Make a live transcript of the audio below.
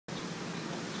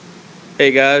Hey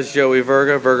guys, Joey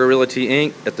Virga, Virga Realty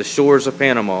Inc. at the shores of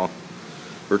Panama.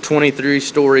 We're 23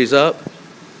 stories up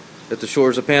at the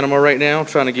shores of Panama right now,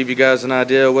 trying to give you guys an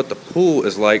idea of what the pool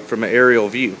is like from an aerial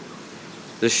view.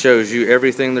 This shows you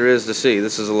everything there is to see.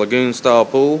 This is a lagoon style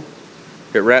pool.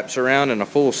 It wraps around in a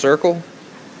full circle.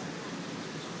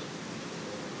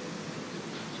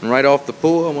 And right off the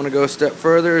pool, I want to go a step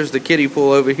further, is the kiddie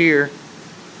pool over here.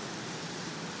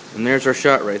 And there's our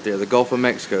shot right there, the Gulf of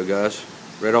Mexico, guys.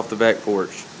 Right off the back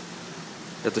porch.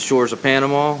 At the shores of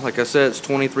Panama, like I said, it's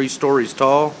 23 stories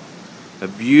tall. A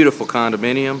beautiful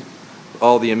condominium with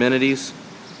all the amenities.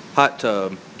 Hot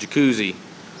tub, jacuzzi,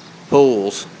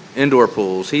 pools, indoor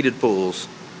pools, heated pools,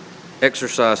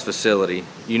 exercise facility.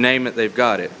 You name it, they've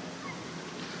got it.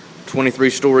 23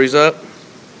 stories up.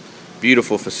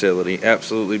 Beautiful facility,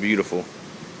 absolutely beautiful.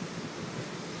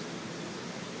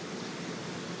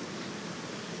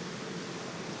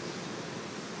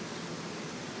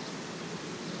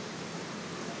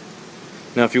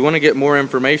 Now, if you want to get more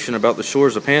information about the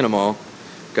shores of Panama,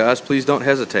 guys, please don't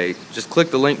hesitate. Just click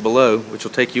the link below, which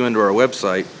will take you into our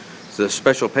website. It's a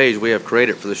special page we have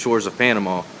created for the shores of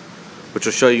Panama, which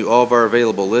will show you all of our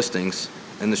available listings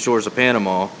in the shores of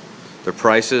Panama, their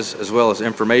prices, as well as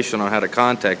information on how to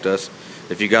contact us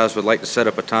if you guys would like to set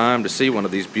up a time to see one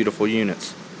of these beautiful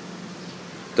units.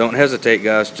 Don't hesitate,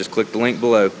 guys. Just click the link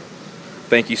below.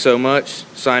 Thank you so much.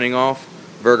 Signing off,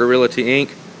 Virga Realty Inc.,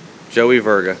 Joey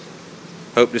Virga.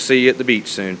 Hope to see you at the beach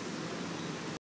soon.